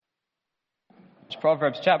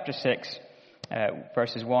Proverbs chapter 6,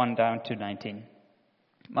 verses 1 down to 19.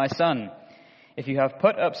 My son, if you have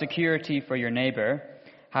put up security for your neighbor,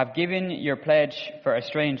 have given your pledge for a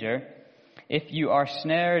stranger, if you are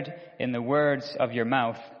snared in the words of your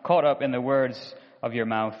mouth, caught up in the words of your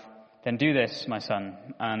mouth, then do this, my son,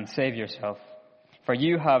 and save yourself. For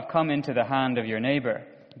you have come into the hand of your neighbor.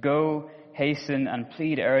 Go, hasten, and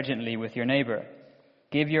plead urgently with your neighbor.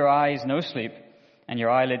 Give your eyes no sleep, and your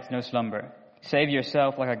eyelids no slumber. Save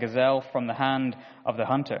yourself like a gazelle from the hand of the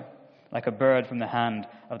hunter, like a bird from the hand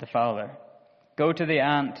of the fowler. Go to the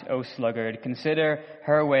ant, O sluggard, consider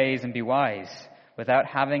her ways and be wise. Without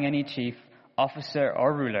having any chief, officer,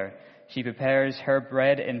 or ruler, she prepares her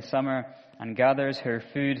bread in summer and gathers her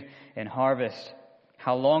food in harvest.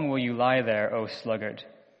 How long will you lie there, O sluggard?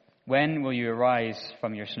 When will you arise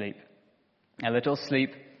from your sleep? A little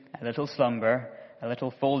sleep, a little slumber, a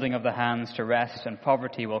little folding of the hands to rest, and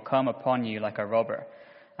poverty will come upon you like a robber,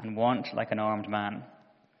 and want like an armed man.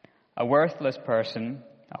 A worthless person,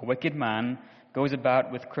 a wicked man, goes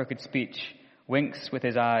about with crooked speech, winks with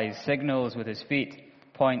his eyes, signals with his feet,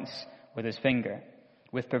 points with his finger.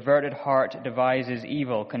 With perverted heart devises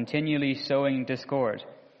evil, continually sowing discord.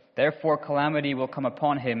 Therefore calamity will come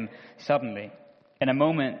upon him suddenly. In a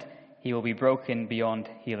moment he will be broken beyond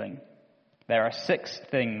healing. There are 6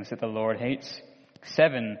 things that the Lord hates,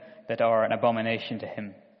 7 that are an abomination to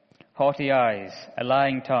him: haughty eyes, a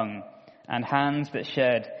lying tongue, and hands that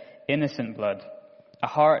shed innocent blood, a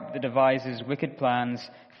heart that devises wicked plans,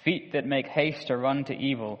 feet that make haste to run to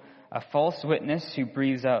evil, a false witness who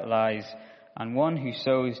breathes out lies, and one who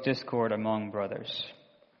sows discord among brothers.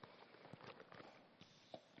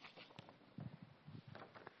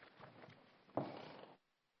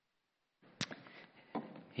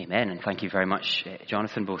 Amen, and thank you very much,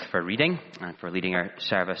 Jonathan, both for reading and for leading our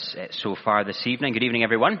service so far this evening. Good evening,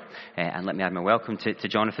 everyone, and let me add my welcome to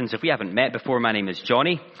Jonathan's. If we haven't met before, my name is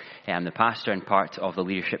Johnny. I'm the pastor and part of the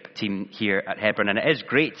leadership team here at Hebron, and it is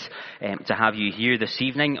great to have you here this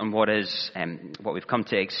evening on what we've come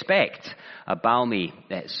to expect, a balmy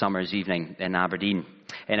summer's evening in Aberdeen.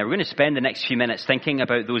 And we're going to spend the next few minutes thinking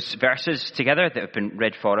about those verses together that have been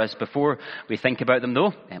read for us. Before we think about them,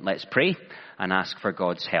 though, let's pray and ask for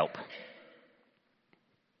God's help.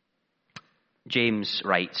 James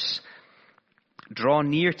writes, "Draw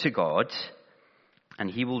near to God,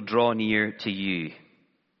 and he will draw near to you."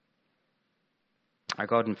 Our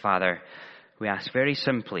God and Father, we ask very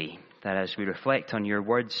simply that as we reflect on your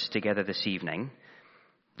words together this evening,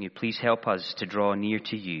 you please help us to draw near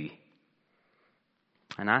to you.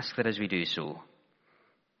 And ask that as we do so,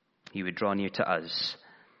 you would draw near to us,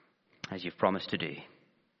 as you've promised to do.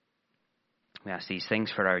 We ask these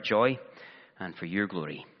things for our joy and for your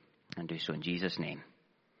glory, and do so in Jesus' name.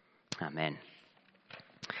 Amen.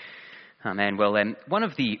 Amen. Well, one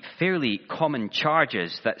of the fairly common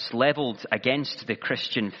charges that's levelled against the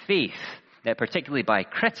Christian faith, particularly by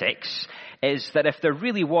critics, is that if there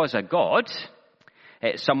really was a God,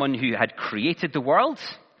 someone who had created the world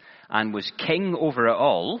and was king over it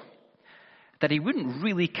all, that he wouldn't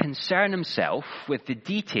really concern himself with the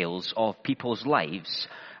details of people's lives,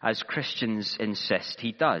 as Christians insist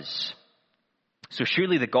he does. So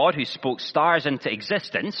surely the God who spoke stars into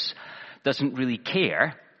existence doesn't really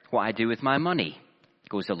care what I do with my money,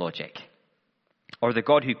 goes the logic. Or the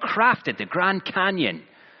God who crafted the Grand Canyon,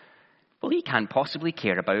 well, he can't possibly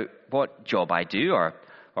care about what job I do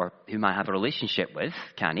or whom I have a relationship with,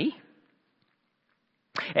 can he?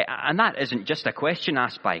 And that isn't just a question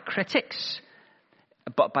asked by critics,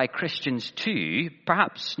 but by Christians too,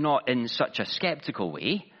 perhaps not in such a skeptical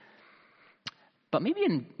way, but maybe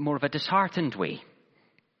in more of a disheartened way.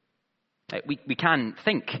 We can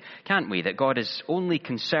think, can't we, that God is only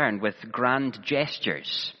concerned with grand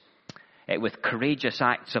gestures, with courageous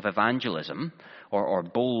acts of evangelism or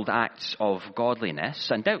bold acts of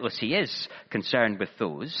godliness, and doubtless he is concerned with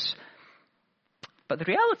those. But the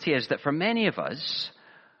reality is that for many of us,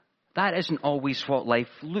 that isn't always what life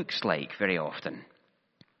looks like very often.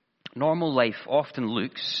 Normal life often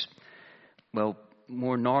looks, well,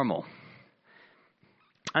 more normal.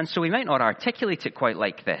 And so we might not articulate it quite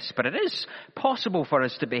like this, but it is possible for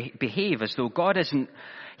us to behave as though God isn't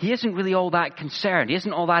really all that concerned. He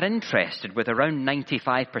isn't all that interested with around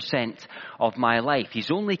 95% of my life.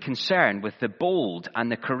 He's only concerned with the bold and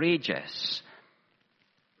the courageous.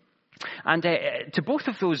 And to both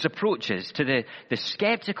of those approaches, to the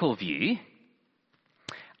skeptical view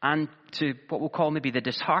and to what we'll call maybe the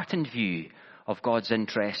disheartened view of God's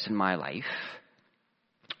interest in my life,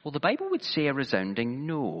 well, the Bible would say a resounding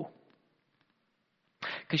no.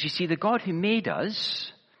 Because you see, the God who made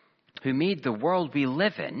us, who made the world we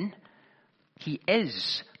live in, He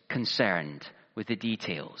is concerned with the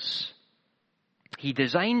details. He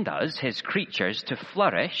designed us, his creatures, to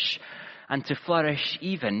flourish, and to flourish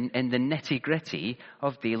even in the nitty-gritty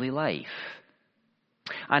of daily life.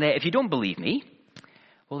 And if you don't believe me,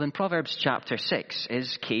 well, then Proverbs chapter 6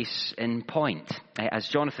 is case in point. As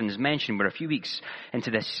Jonathan's mentioned, we're a few weeks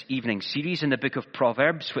into this evening series in the book of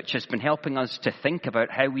Proverbs, which has been helping us to think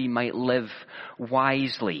about how we might live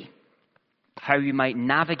wisely, how we might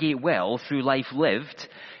navigate well through life lived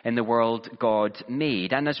in the world God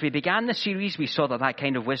made. And as we began the series, we saw that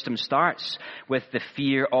kind of wisdom starts with the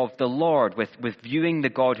fear of the Lord, with viewing the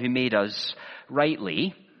God who made us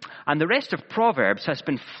rightly. And the rest of Proverbs has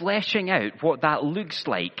been fleshing out what that looks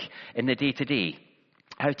like in the day-to-day,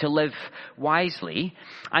 how to live wisely.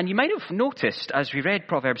 And you might have noticed, as we read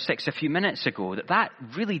Proverbs 6 a few minutes ago, that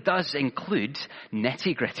really does include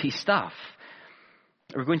nitty-gritty stuff.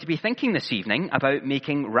 We're going to be thinking this evening about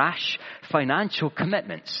making rash financial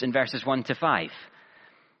commitments in verses 1 to 5.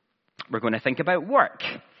 We're going to think about work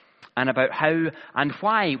and about how and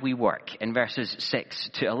why we work in verses 6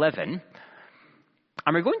 to 11.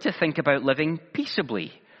 And we're going to think about living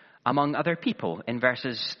peaceably among other people in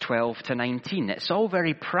verses 12 to 19. It's all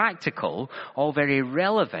very practical, all very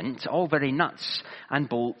relevant, all very nuts and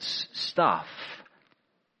bolts stuff.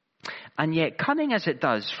 And yet, coming as it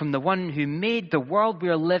does from the one who made the world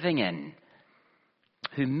we're living in,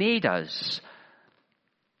 who made us,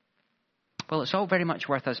 well, it's all very much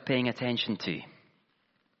worth us paying attention to.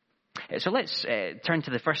 So let's turn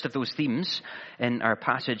to the first of those themes in our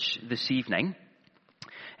passage this evening.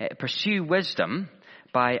 Pursue wisdom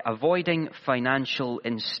by avoiding financial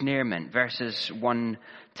ensnarement, verses 1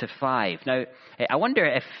 to 5. Now, I wonder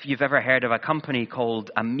if you've ever heard of a company called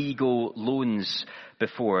Amigo Loans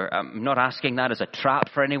before. I'm not asking that as a trap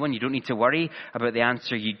for anyone. You don't need to worry about the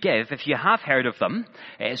answer you give. If you have heard of them,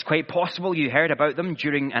 it's quite possible you heard about them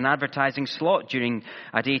during an advertising slot, during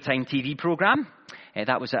a daytime TV program.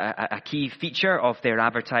 That was a key feature of their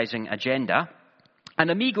advertising agenda. And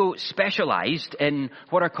Amigo specialized in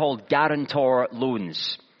what are called guarantor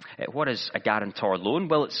loans. What is a guarantor loan?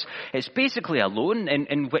 Well, it's basically a loan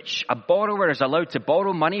in which a borrower is allowed to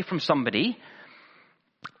borrow money from somebody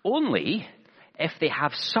only if they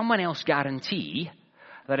have someone else guarantee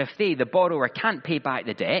that if they, the borrower, can't pay back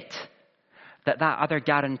the debt, that other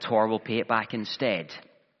guarantor will pay it back instead.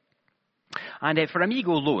 And for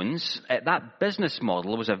Amigo Loans, that business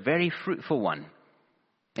model was a very fruitful one.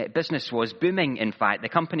 Business was booming, in fact. The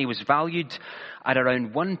company was valued at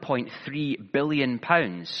around £1.3 billion,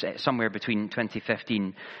 somewhere between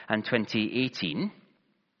 2015 and 2018.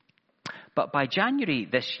 But by January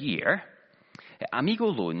this year, Amigo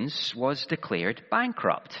Loans was declared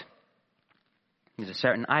bankrupt. There's a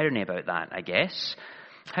certain irony about that, I guess.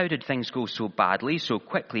 How did things go so badly, so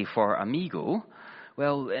quickly for Amigo?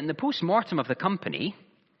 Well, in the post-mortem of the company,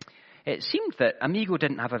 it seemed that Amigo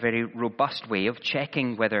didn't have a very robust way of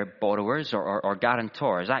checking whether borrowers or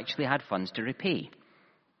guarantors actually had funds to repay.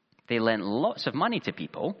 They lent lots of money to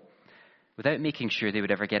people without making sure they would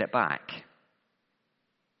ever get it back.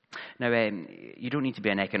 Now, you don't need to be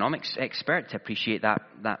an economics expert to appreciate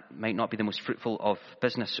that might not be the most fruitful of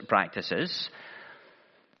business practices.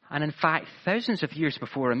 And in fact, thousands of years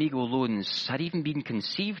before Amigo Loans had even been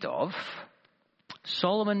conceived of,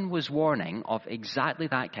 Solomon was warning of exactly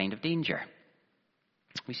that kind of danger.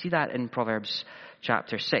 We see that in Proverbs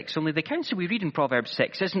chapter 6. Only the counsel we read in Proverbs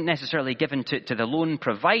 6 isn't necessarily given to the loan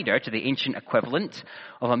provider, to the ancient equivalent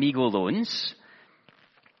of Amigo Loans,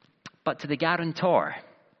 but to the guarantor,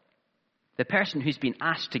 the person who's been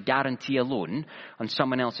asked to guarantee a loan on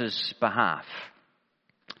someone else's behalf.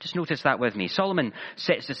 Just notice that with me. Solomon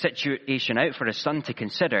sets the situation out for his son to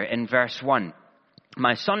consider in verse 1.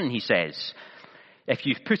 My son, he says, if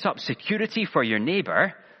you've put up security for your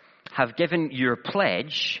neighbor, have given your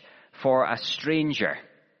pledge for a stranger.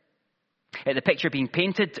 The picture being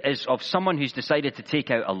painted is of someone who's decided to take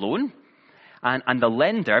out a loan. And the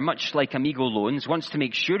lender, much like Amigo Loans, wants to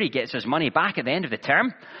make sure he gets his money back at the end of the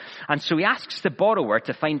term. And so he asks the borrower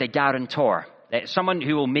to find a guarantor, someone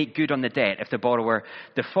who will make good on the debt if the borrower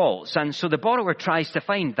defaults. And so the borrower tries to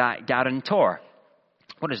find that guarantor.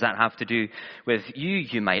 What does that have to do with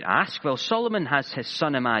you might ask? Well, Solomon has his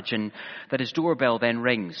son imagine that his doorbell then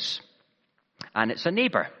rings. And it's a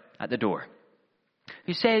neighbor at the door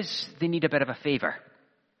who says they need a bit of a favor.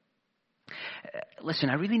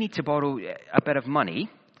 Listen, I really need to borrow a bit of money,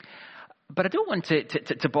 but I don't want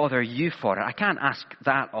to bother you for it. I can't ask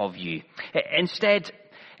that of you. Instead,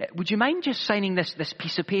 would you mind just signing this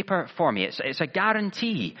piece of paper for me? It's a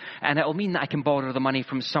guarantee, and it'll mean that I can borrow the money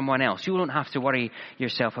from someone else. You don't have to worry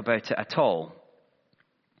yourself about it at all.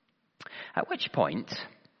 At which point,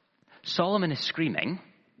 Solomon is screaming,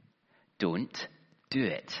 don't do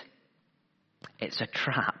it. It's a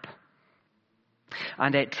trap.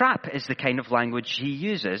 And a trap is the kind of language he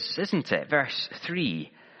uses, isn't it? Verse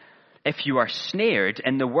 3. If you are snared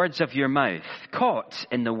in the words of your mouth, caught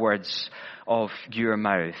in the words of your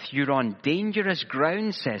mouth, you're on dangerous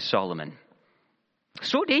ground, says Solomon.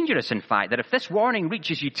 So dangerous, in fact, that if this warning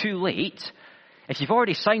reaches you too late, if you've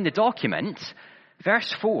already signed the document,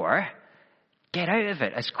 verse 4, get out of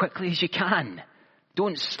it as quickly as you can.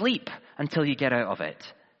 Don't sleep until you get out of it.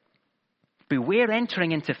 Beware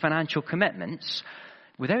entering into financial commitments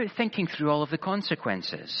without thinking through all of the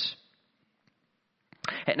consequences.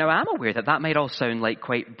 Now, I'm aware that might all sound like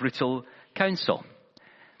quite brutal counsel.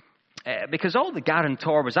 Because all the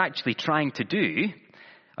guarantor was actually trying to do,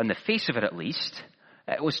 on the face of it at least,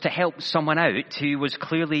 was to help someone out who was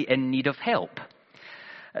clearly in need of help.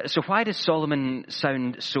 So why does Solomon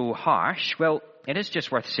sound so harsh? Well, it is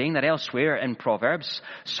just worth saying that elsewhere in Proverbs,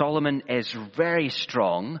 Solomon is very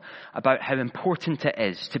strong about how important it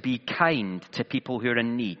is to be kind to people who are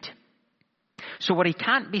in need. So what he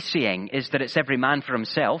can't be saying is that it's every man for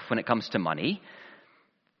himself when it comes to money.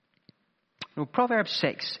 No, Proverbs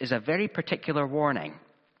 6 is a very particular warning.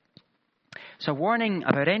 It's a warning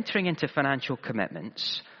about entering into financial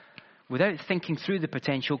commitments without thinking through the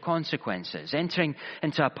potential consequences, entering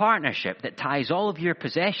into a partnership that ties all of your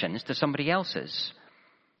possessions to somebody else's.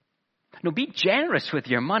 No, be generous with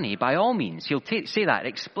your money by all means. He'll say that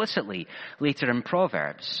explicitly later in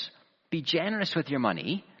Proverbs. Be generous with your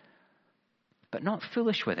money, but not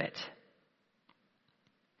foolish with it.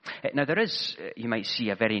 Now, there is, you might see,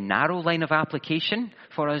 a very narrow line of application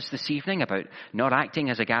for us this evening about not acting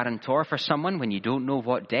as a guarantor for someone when you don't know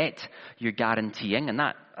what debt you're guaranteeing, and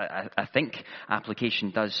that, I think, application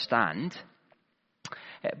does stand.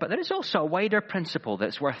 But there is also a wider principle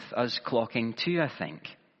that's worth us clocking to, I think.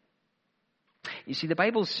 You see, the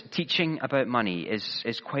Bible's teaching about money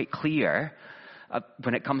is quite clear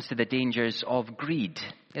when it comes to the dangers of greed,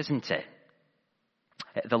 isn't it?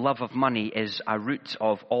 The love of money is a root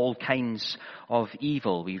of all kinds of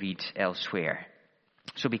evil, we read elsewhere.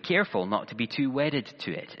 So be careful not to be too wedded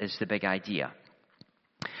to it, is the big idea.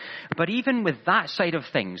 But even with that side of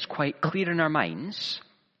things quite clear in our minds,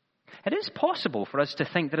 it is possible for us to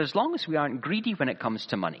think that as long as we aren't greedy when it comes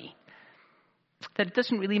to money, that it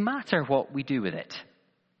doesn't really matter what we do with it.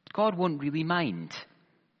 God won't really mind.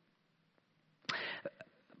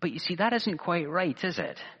 But you see, that isn't quite right, is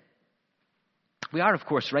it? We are, of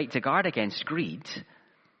course, right to guard against greed.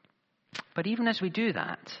 But even as we do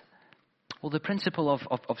that, well, the principle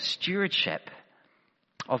of stewardship,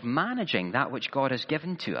 of managing that which God has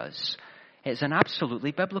given to us, is an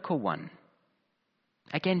absolutely biblical one.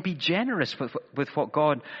 Again, be generous with what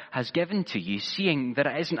God has given to you, seeing that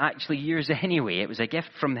it isn't actually yours anyway. It was a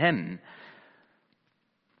gift from Him.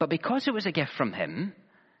 But because it was a gift from Him,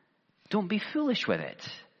 don't be foolish with it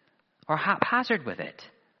or haphazard with it.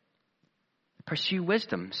 Pursue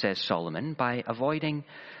wisdom, says Solomon, by avoiding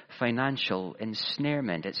financial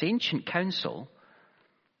ensnarement. It's ancient counsel,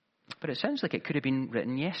 but it sounds like it could have been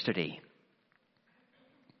written yesterday.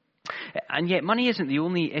 And yet money isn't the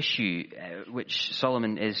only issue which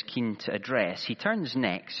Solomon is keen to address. He turns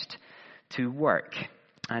next to work.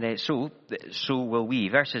 And so will we.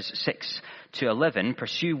 Verses 6 to 11,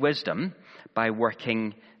 pursue wisdom by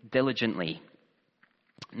working diligently.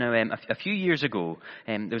 Now, a few years ago,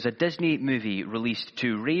 there was a Disney movie released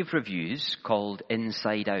to rave reviews called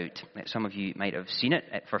Inside Out. Some of you might have seen it.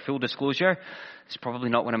 For full disclosure, it's probably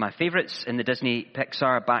not one of my favourites in the Disney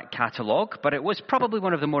Pixar back catalogue, but it was probably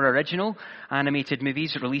one of the more original animated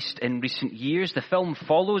movies released in recent years. The film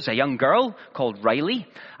follows a young girl called Riley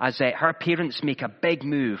as her parents make a big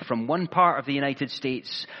move from one part of the United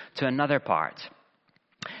States to another part.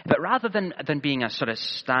 But rather than being a sort of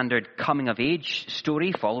standard coming-of-age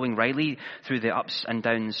story following Riley through the ups and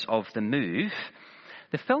downs of the move,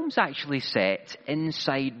 the film's actually set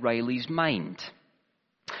inside Riley's mind.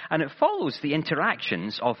 And it follows the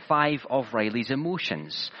interactions of 5 of Riley's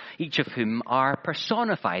emotions, each of whom are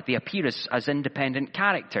personified. They appear as independent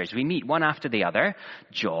characters. We meet one after the other: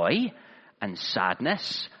 joy and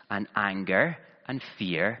sadness and anger and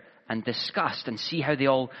fear and disgust, and see how they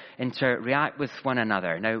all interact with one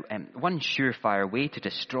another. Now, one surefire way to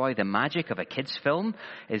destroy the magic of a kid's film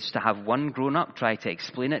is to have one grown-up try to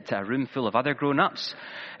explain it to a room full of other grown-ups.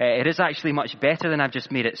 It is actually much better than I've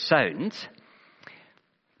just made it sound.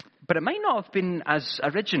 But it might not have been as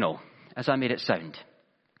original as I made it sound.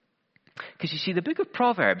 Because you see, the book of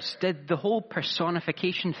Proverbs did the whole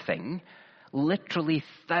personification thing literally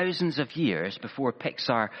thousands of years before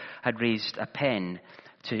Pixar had raised a pen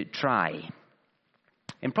to try.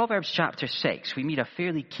 In Proverbs chapter 6, we meet a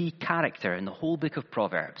fairly key character in the whole book of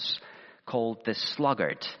Proverbs called the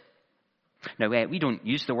sluggard. Now, we don't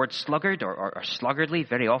use the word sluggard or sluggardly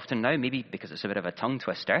very often now, maybe because it's a bit of a tongue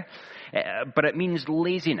twister, but it means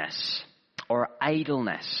laziness or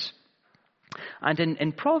idleness. And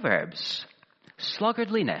in Proverbs,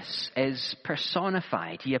 sluggardliness is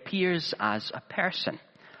personified. He appears as a person.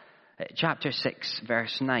 Chapter 6,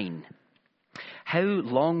 verse 9. How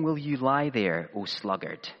long will you lie there, O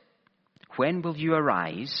sluggard? When will you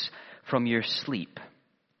arise from your sleep?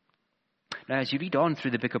 Now, as you read on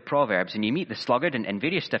through the book of Proverbs and you meet the sluggard in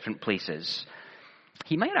various different places,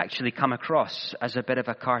 he might actually come across as a bit of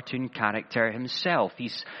a cartoon character himself.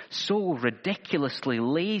 He's so ridiculously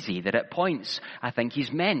lazy that at points I think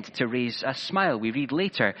he's meant to raise a smile. We read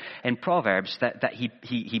later in Proverbs that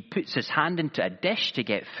he puts his hand into a dish to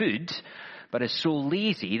get food, but is so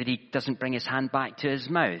lazy that he doesn't bring his hand back to his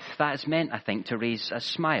mouth. That is meant, I think, to raise a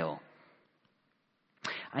smile.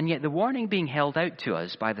 And yet the warning being held out to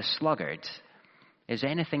us by the sluggard is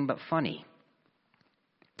anything but funny.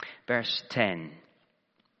 Verse 10.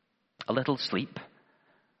 A little sleep,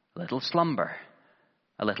 a little slumber,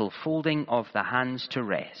 a little folding of the hands to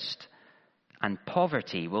rest, and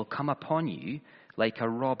poverty will come upon you like a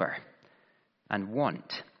robber, and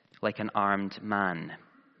want like an armed man.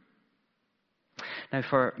 Now,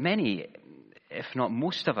 for many, if not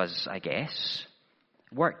most of us, I guess,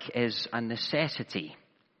 work is a necessity,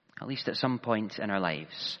 at least at some point in our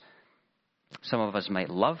lives. Some of us might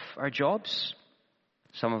love our jobs,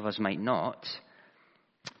 some of us might not.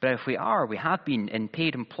 But if we have been in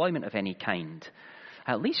paid employment of any kind,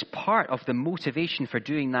 at least part of the motivation for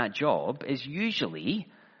doing that job is usually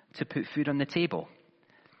to put food on the table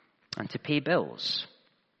and to pay bills.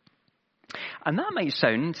 And that might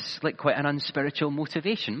sound like quite an unspiritual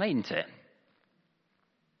motivation, mightn't it?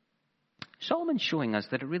 Solomon's showing us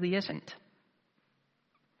that it really isn't.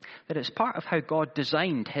 That it's part of how God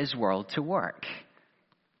designed his world to work.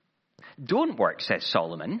 Don't work, says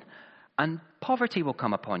Solomon, and poverty will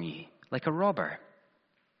come upon you like a robber.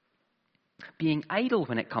 Being idle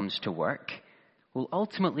when it comes to work will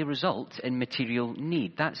ultimately result in material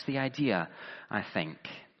need. That's the idea, I think.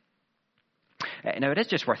 Now, it is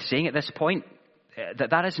just worth saying at this point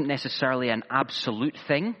that isn't necessarily an absolute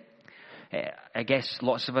thing. I guess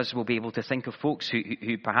lots of us will be able to think of folks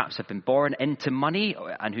who perhaps have been born into money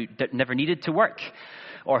and who never needed to work,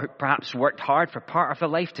 or perhaps worked hard for part of their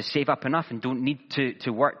life to save up enough and don't need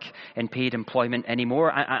to work in paid employment anymore.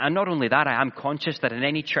 And not only that, I am conscious that in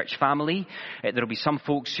any church family, there will be some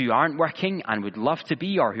folks who aren't working and would love to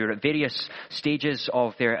be, or who are at various stages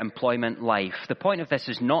of their employment life. The point of this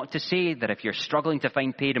is not to say that if you're struggling to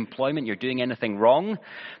find paid employment, you're doing anything wrong.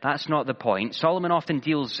 That's not the point. Solomon often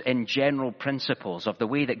deals in general principles of the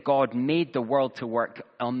way that God made the world to work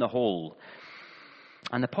on the whole.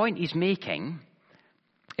 And the point he's making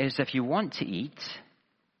is if you want to eat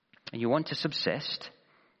and you want to subsist,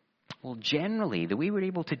 well, generally the way we're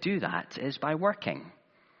able to do that is by working,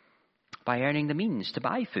 by earning the means to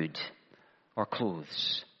buy food or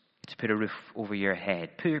clothes, to put a roof over your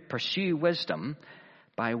head. Pursue wisdom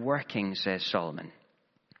by working, says Solomon.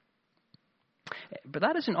 But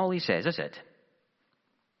that isn't all he says, is it?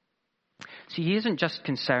 See, he isn't just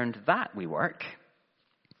concerned that we work.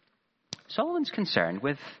 Solomon's concerned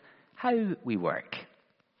with how we work.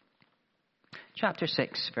 Chapter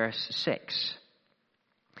 6, verse 6.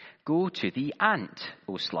 Go to the ant,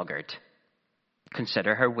 O sluggard.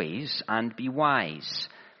 Consider her ways and be wise.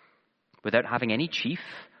 Without having any chief,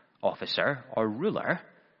 officer, or ruler,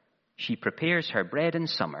 she prepares her bread in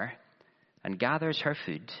summer and gathers her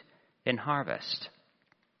food in harvest.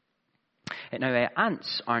 Now,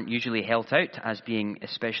 ants aren't usually held out as being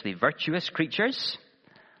especially virtuous creatures.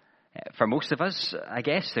 For most of us, I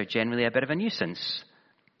guess, they're generally a bit of a nuisance.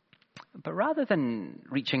 But rather than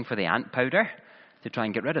reaching for the ant powder to try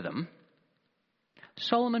and get rid of them,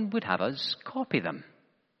 Solomon would have us copy them.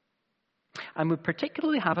 And would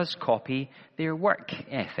particularly have us copy their work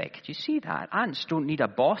ethic. Do you see that? Ants don't need a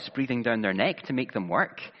boss breathing down their neck to make them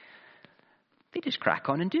work. They just crack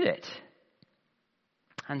on and do it.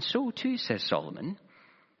 And so too, says Solomon,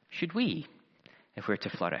 should we, if we're to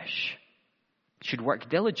flourish. Should work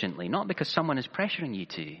diligently, not because someone is pressuring you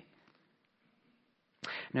to.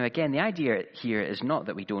 Now again, the idea here is not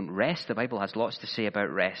that we don't rest. The Bible has lots to say about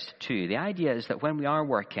rest too. The idea is that when we are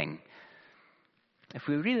working, if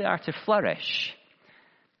we really are to flourish,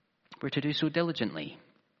 we're to do so diligently.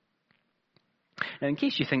 Now, in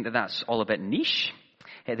case you think that that's all a bit niche,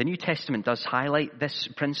 The New Testament does highlight this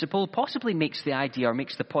principle, possibly makes the idea or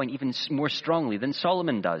makes the point even more strongly than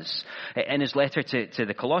Solomon does. In his letter to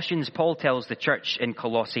the Colossians, Paul tells the church in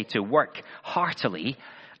Colossae to work heartily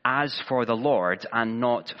as for the Lord and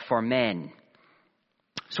not for men.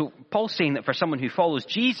 So Paul's saying that for someone who follows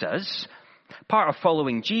Jesus, part of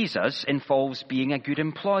following Jesus involves being a good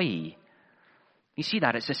employee. You see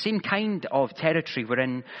that? It's the same kind of territory we're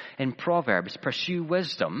in Proverbs. Pursue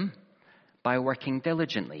wisdom by working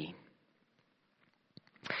diligently.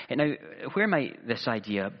 Now, where might this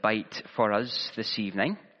idea bite for us this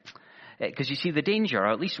evening? Because you see, the danger,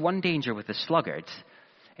 or at least one danger with the sluggard,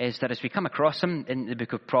 is that as we come across him in the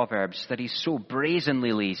book of Proverbs, that he's so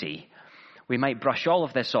brazenly lazy. We might brush all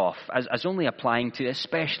of this off as only applying to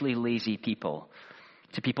especially lazy people,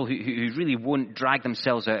 to people who really won't drag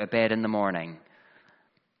themselves out of bed in the morning.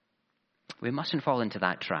 We mustn't fall into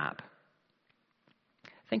that trap.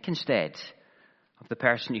 Think instead of the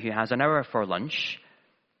person who has an hour for lunch,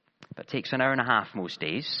 but takes an hour and a half most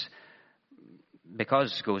days.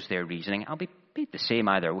 Because, goes their reasoning, I'll be paid the same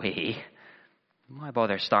either way. Why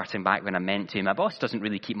bother starting back when I'm meant to? My boss doesn't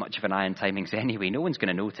really keep much of an eye on timings anyway. No one's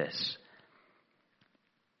going to notice.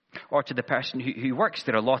 Or to the person who works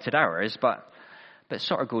their allotted hours, but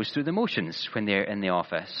sort of goes through the motions when they're in the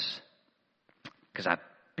office. Because I've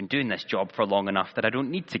been doing this job for long enough that I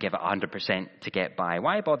don't need to give it 100% to get by.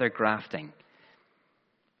 Why bother grafting?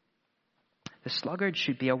 The sluggard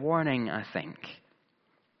should be a warning, I think.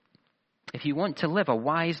 If you want to live a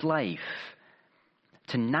wise life,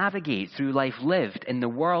 to navigate through life lived in the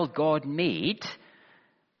world God made,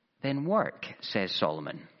 then work, says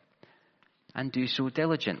Solomon, and do so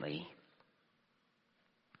diligently.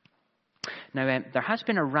 Now, there has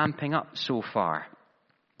been a ramping up so far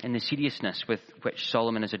in the seriousness with which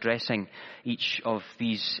Solomon is addressing each of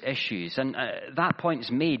these issues. And that point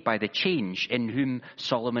is made by the change in whom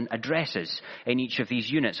Solomon addresses in each of these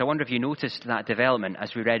units. I wonder if you noticed that development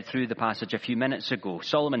as we read through the passage a few minutes ago.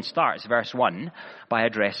 Solomon starts, verse 1, by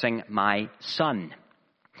addressing my son.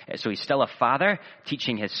 So he's still a father,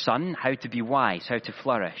 teaching his son how to be wise, how to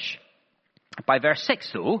flourish. By verse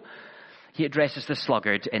 6, though, he addresses the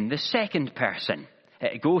sluggard in the second person.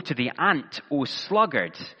 Go to the ant, O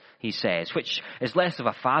sluggard, he says, which is less of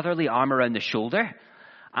a fatherly arm around the shoulder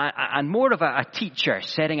and more of a teacher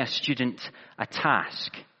setting a student a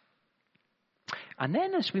task. And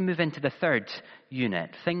then as we move into the third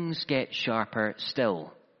unit, things get sharper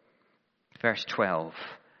still. Verse 12,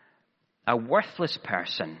 a worthless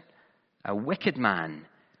person, a wicked man,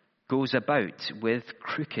 goes about with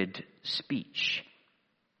crooked speech.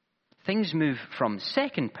 Things move from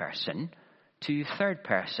second person to third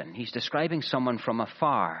person. He's describing someone from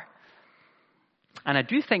afar. And I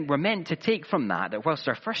do think we're meant to take from that whilst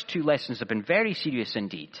our first two lessons have been very serious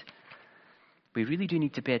indeed, we really do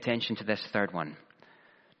need to pay attention to this third one.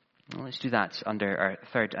 Well, let's do that under our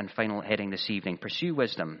third and final heading this evening. Pursue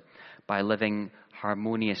wisdom by living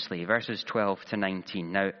harmoniously. Verses 12 to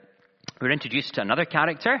 19. Now, we're introduced to another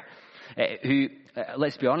character who,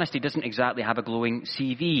 let's be honest, he doesn't exactly have a glowing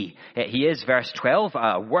CV. He is, verse 12,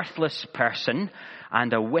 a worthless person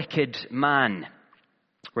and a wicked man.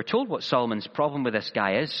 We're told what Solomon's problem with this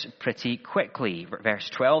guy is pretty quickly. Verse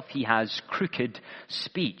 12, he has crooked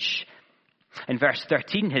speech. In verse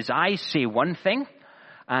 13, his eyes say one thing,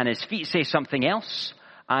 and his feet say something else,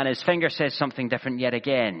 and his finger says something different yet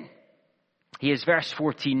again. He is, verse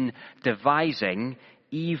 14, devising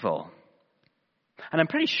evil. And I'm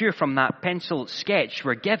pretty sure from that pencil sketch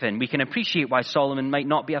we're given, we can appreciate why Solomon might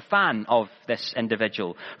not be a fan of this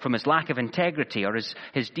individual, from his lack of integrity or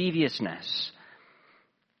his deviousness.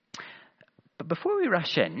 But before we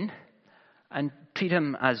rush in and treat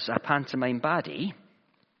him as a pantomime baddie,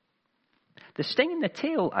 the sting in the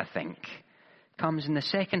tail, I think, comes in the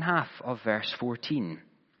second half of verse 14.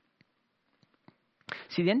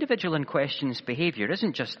 See, the individual in question's behavior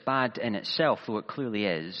isn't just bad in itself, though it clearly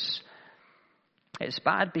is. It's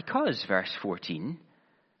bad because, verse 14,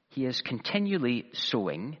 he is continually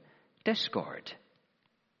sowing discord.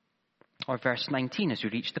 Or verse 19, as we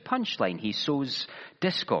reach the punchline, he sows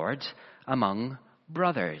discord among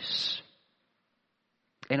brothers.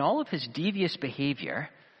 In all of his devious behavior,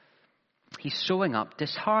 he's sowing up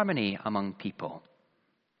disharmony among people.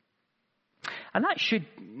 And that should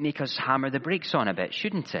make us hammer the brakes on a bit,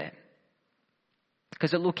 shouldn't it?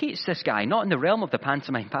 Because it locates this guy not in the realm of the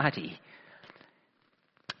pantomime baddie,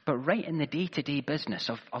 but right in the day-to-day business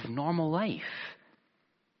of normal life.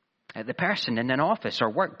 The person in an office or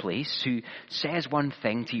workplace who says one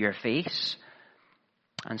thing to your face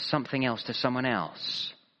and something else to someone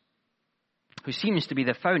else. Who seems to be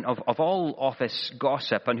the fount of all office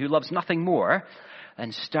gossip and who loves nothing more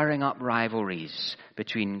and stirring up rivalries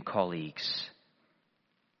between colleagues.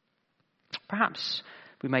 Perhaps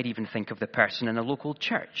we might even think of the person in a local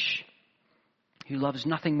church who loves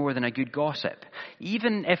nothing more than a good gossip,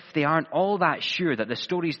 even if they aren't all that sure that the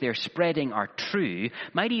stories they're spreading are true,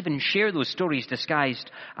 might even share those stories disguised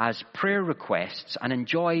as prayer requests and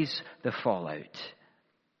enjoys the fallout.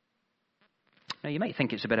 Now, you might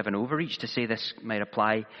think it's a bit of an overreach to say this might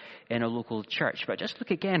apply in a local church, but just look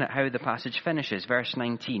again at how the passage finishes, verse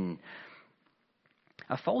 19.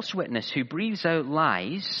 A false witness who breathes out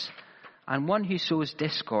lies, and one who sows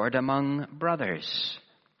discord among brothers.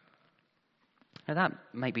 Now, that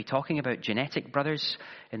might be talking about genetic brothers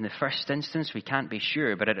in the first instance. We can't be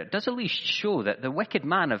sure, but it does at least show that the wicked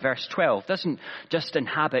man of verse 12 doesn't just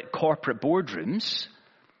inhabit corporate boardrooms,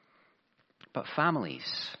 but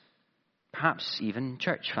families, perhaps even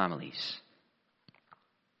church families.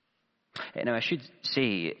 Now, I should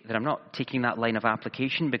say that I'm not taking that line of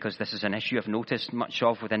application because this is an issue I've noticed much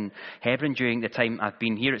of within Hebron during the time I've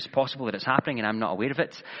been here. It's possible that it's happening and I'm not aware of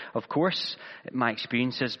it. Of course, my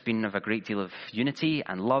experience has been of a great deal of unity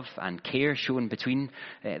and love and care shown between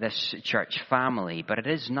this church family, but it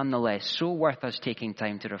is nonetheless so worth us taking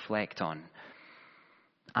time to reflect on.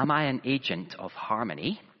 Am I an agent of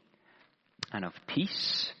harmony and of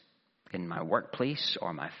peace in my workplace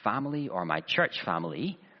or my family or my church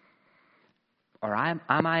family? Or am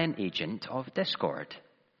I an agent of discord?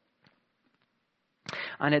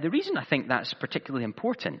 And the reason I think that's particularly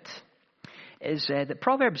important is that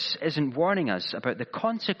Proverbs isn't warning us about the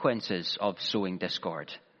consequences of sowing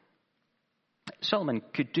discord. Solomon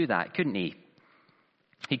could do that, couldn't he?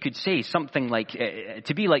 He could say something like,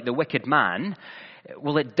 to be like the wicked man,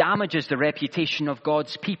 well, it damages the reputation of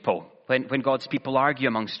God's people when God's people argue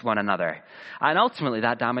amongst one another. And ultimately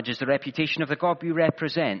that damages the reputation of the God we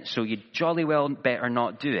represent, so you jolly well better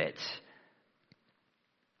not do it.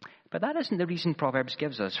 But that isn't the reason Proverbs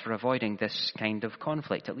gives us for avoiding this kind of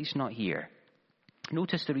conflict, at least not here.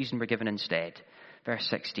 Notice the reason we're given instead. Verse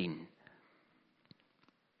 16.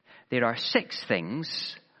 There are 6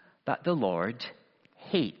 things that the Lord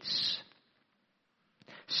hates.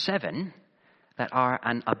 7 that are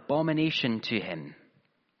an abomination to him.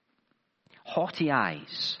 Haughty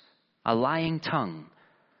eyes, a lying tongue,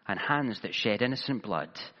 and hands that shed innocent blood.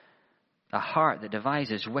 A heart that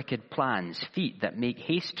devises wicked plans, feet that make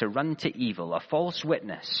haste to run to evil, a false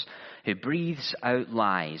witness who breathes out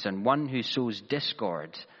lies, and one who sows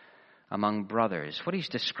discord among brothers. What he's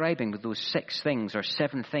describing with those 6 things or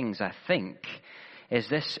 7 things, I think, is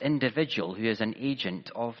this individual who is an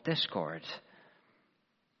agent of discord.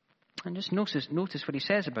 And just notice what he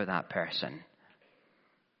says about that person.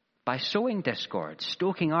 By sowing discord,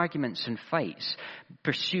 stoking arguments and fights,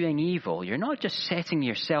 pursuing evil, you're not just setting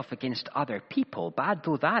yourself against other people, bad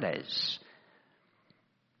though that is.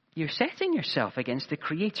 You're setting yourself against the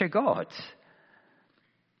Creator God.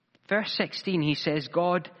 Verse 16, he says,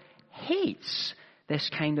 God hates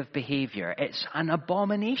this kind of behavior. It's an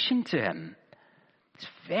abomination to him. It's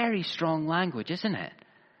very strong language, isn't it?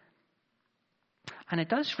 And it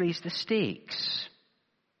does raise the stakes.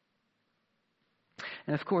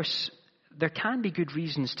 And of course, there can be good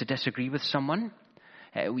reasons to disagree with someone.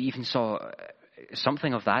 We even saw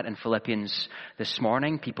something of that in Philippians this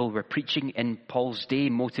morning. People were preaching in Paul's day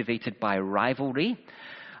motivated by rivalry.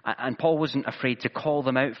 And Paul wasn't afraid to call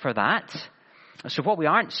them out for that. So what we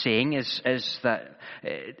aren't saying is that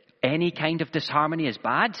any kind of disharmony is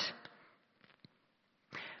bad.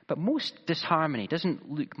 But most disharmony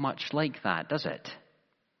doesn't look much like that, does it?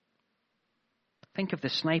 Think of the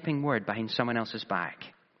sniping word behind someone else's back.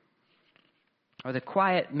 Or the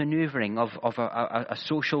quiet maneuvering of a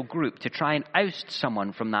social group to try and oust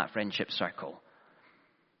someone from that friendship circle.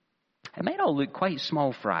 It might all look quite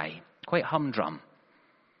small fry, quite humdrum.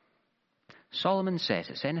 Solomon says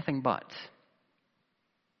it's anything but.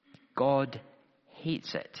 God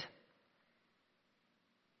hates it.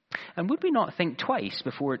 And would we not think twice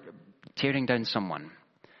before tearing down someone?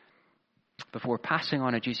 Before passing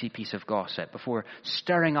on a juicy piece of gossip? Before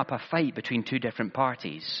stirring up a fight between 2 different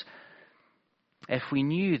parties? If we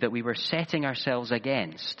knew that we were setting ourselves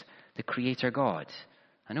against the Creator God?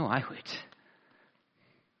 I know I would.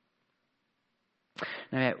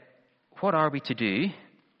 Now, what are we to do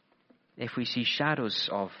if we see shadows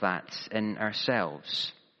of that in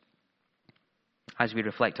ourselves? As we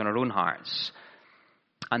reflect on our own hearts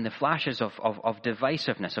and the flashes of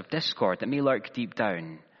divisiveness, of discord that may lurk deep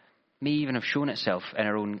down, may even have shown itself in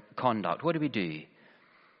our own conduct, what do we do?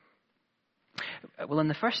 Well, in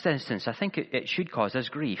the first instance, I think it should cause us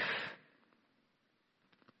grief.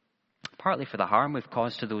 Partly for the harm we've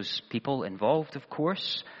caused to those people involved, of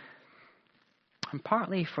course. And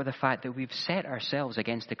partly for the fact that we've set ourselves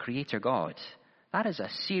against the Creator God. That is a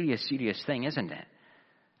serious, serious thing, isn't it?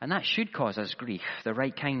 And that should cause us grief, the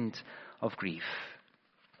right kind of grief.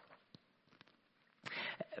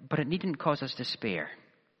 But it needn't cause us despair.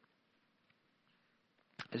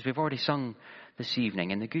 As we've already sung this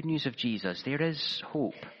evening, in the good news of Jesus, there is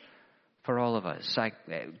hope for all of us. I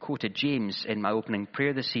quoted James in my opening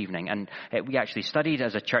prayer this evening, and we actually studied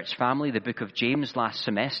as a church family the book of James last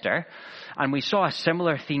semester, and we saw a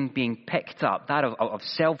similar theme being picked up, that of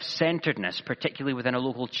self-centeredness, particularly within a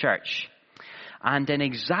local church. And in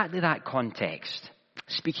exactly that context,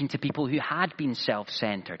 speaking to people who had been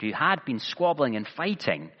self-centered, who had been squabbling and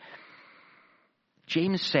fighting,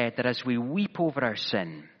 James said that as we weep over our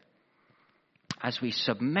sin, as we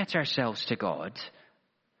submit ourselves to God,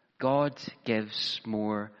 God gives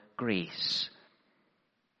more grace.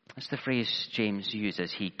 That's the phrase James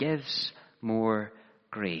uses. He gives more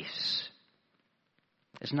grace.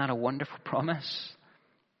 Isn't that a wonderful promise?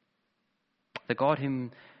 The God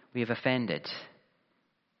whom we have offended,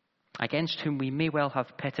 against whom we may well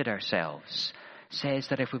have pitted ourselves, says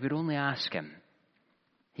that if we would only ask him,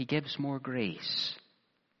 he gives more grace.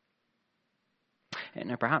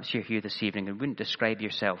 Now, perhaps you're here this evening and wouldn't describe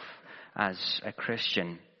yourself as a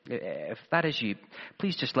Christian. If that is you,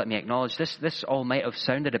 please just let me acknowledge this all might have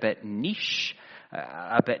sounded a bit niche,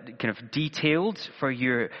 a bit kind of detailed for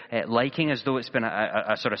your liking, as though it's been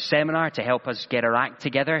a sort of seminar to help us get our act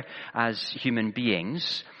together as human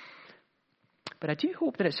beings. But I do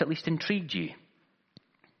hope that it's at least intrigued you.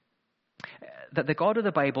 That the God of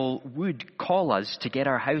the Bible would call us to get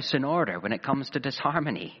our house in order when it comes to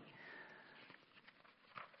disharmony.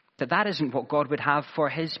 That isn't what God would have for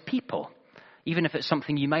his people, even if it's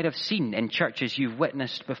something you might have seen in churches you've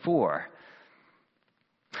witnessed before.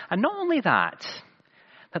 And not only that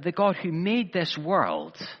the God who made this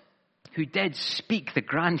world, who did speak the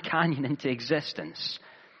Grand Canyon into existence,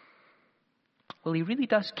 well, he really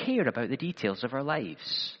does care about the details of our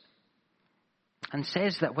lives. And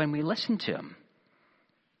says that when we listen to him,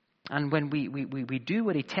 and when we do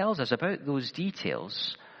what he tells us about those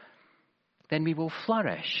details, then we will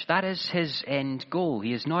flourish. That is his end goal.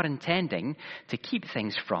 He is not intending to keep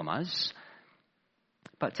things from us,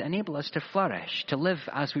 but to enable us to flourish, to live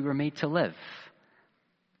as we were made to live.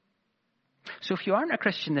 So if you aren't a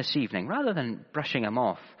Christian this evening, rather than brushing him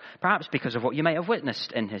off, perhaps because of what you might have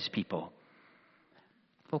witnessed in his people,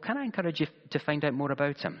 well, can I encourage you to find out more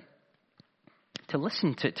about him? To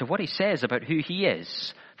listen to what he says about who he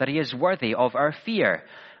is, that he is worthy of our fear,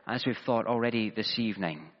 as we've thought already this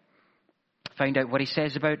evening. Find out what he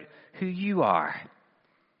says about who you are,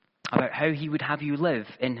 about how he would have you live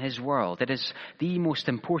in his world. It is the most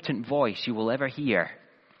important voice you will ever hear,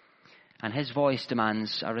 and his voice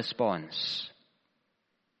demands a response.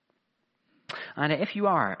 And if you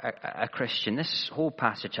are a Christian, this whole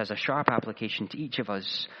passage has a sharp application to each of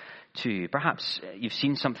us too. Perhaps you've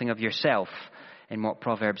seen something of yourself in what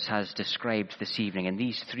Proverbs has described this evening in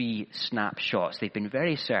these 3 snapshots. They've been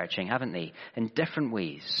very searching, haven't they, in different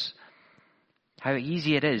ways. How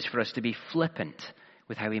easy it is for us to be flippant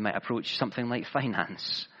with how we might approach something like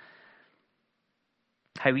finance.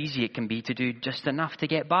 How easy it can be to do just enough to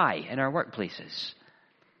get by in our workplaces.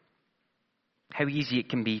 How easy it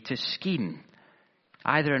can be to scheme,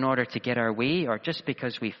 either in order to get our way or just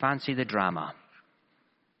because we fancy the drama.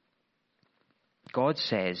 God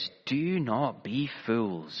says, do not be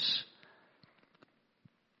fools.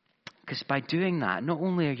 Because by doing that, not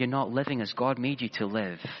only are you not living as God made you to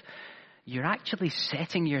live, you're actually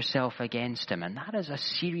setting yourself against him. And that is a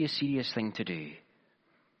serious, serious thing to do.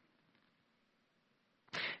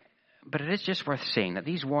 But it is just worth saying that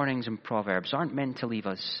these warnings in Proverbs aren't meant to leave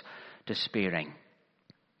us despairing.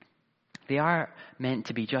 They are meant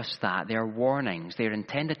to be just that. They are warnings. They're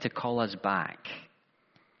intended to call us back.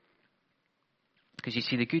 Because you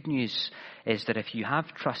see, the good news is that if you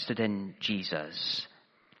have trusted in Jesus,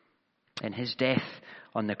 in his death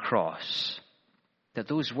on the cross, that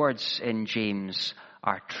those words in James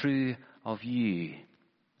are true of you.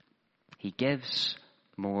 He gives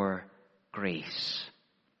more grace.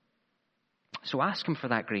 So ask him for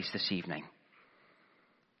that grace this evening.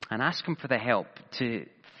 And ask him for the help to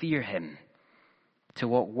fear him, to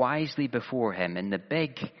walk wisely before him in the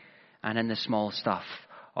big and in the small stuff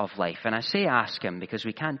of life. And I say ask him because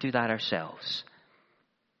we can't do that ourselves.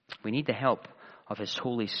 We need the help of his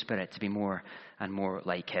Holy Spirit to be more and more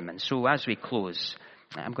like him. And so as we close,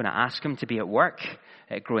 I'm going to ask him to be at work,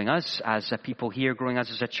 growing us as a people here, growing us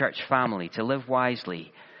as a church family, to live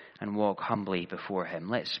wisely and walk humbly before him.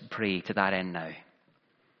 Let's pray to that end now.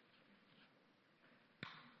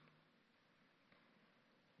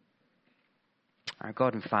 Our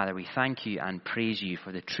God and Father, we thank you and praise you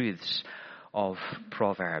for the truths of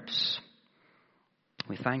Proverbs.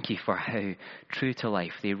 We thank you for how true to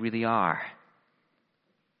life they really are.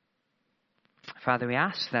 Father, we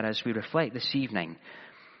ask that as we reflect this evening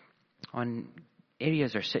on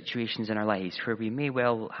areas or situations in our lives where we may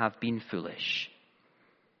well have been foolish,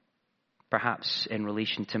 perhaps in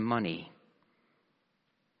relation to money,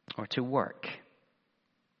 or to work,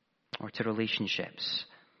 or to relationships,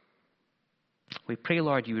 we pray,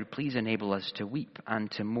 Lord, you would please enable us to weep and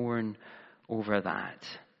to mourn over that.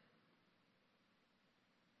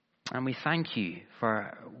 And we thank you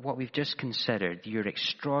for what we've just considered, your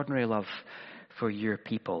extraordinary love for your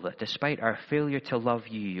people, that despite our failure to love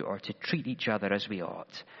you or to treat each other as we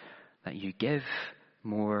ought, that you give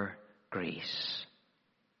more grace.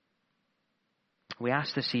 We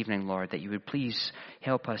ask this evening, Lord, that you would please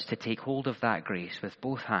help us to take hold of that grace with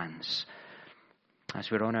both hands as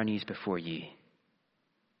we're on our knees before you.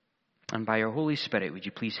 And by your Holy Spirit, would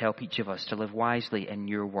you please help each of us to live wisely in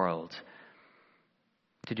your world,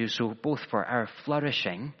 to do so both for our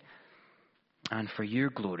flourishing and for your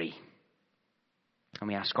glory. And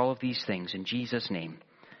we ask all of these things in Jesus' name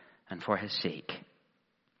and for his sake.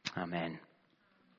 Amen.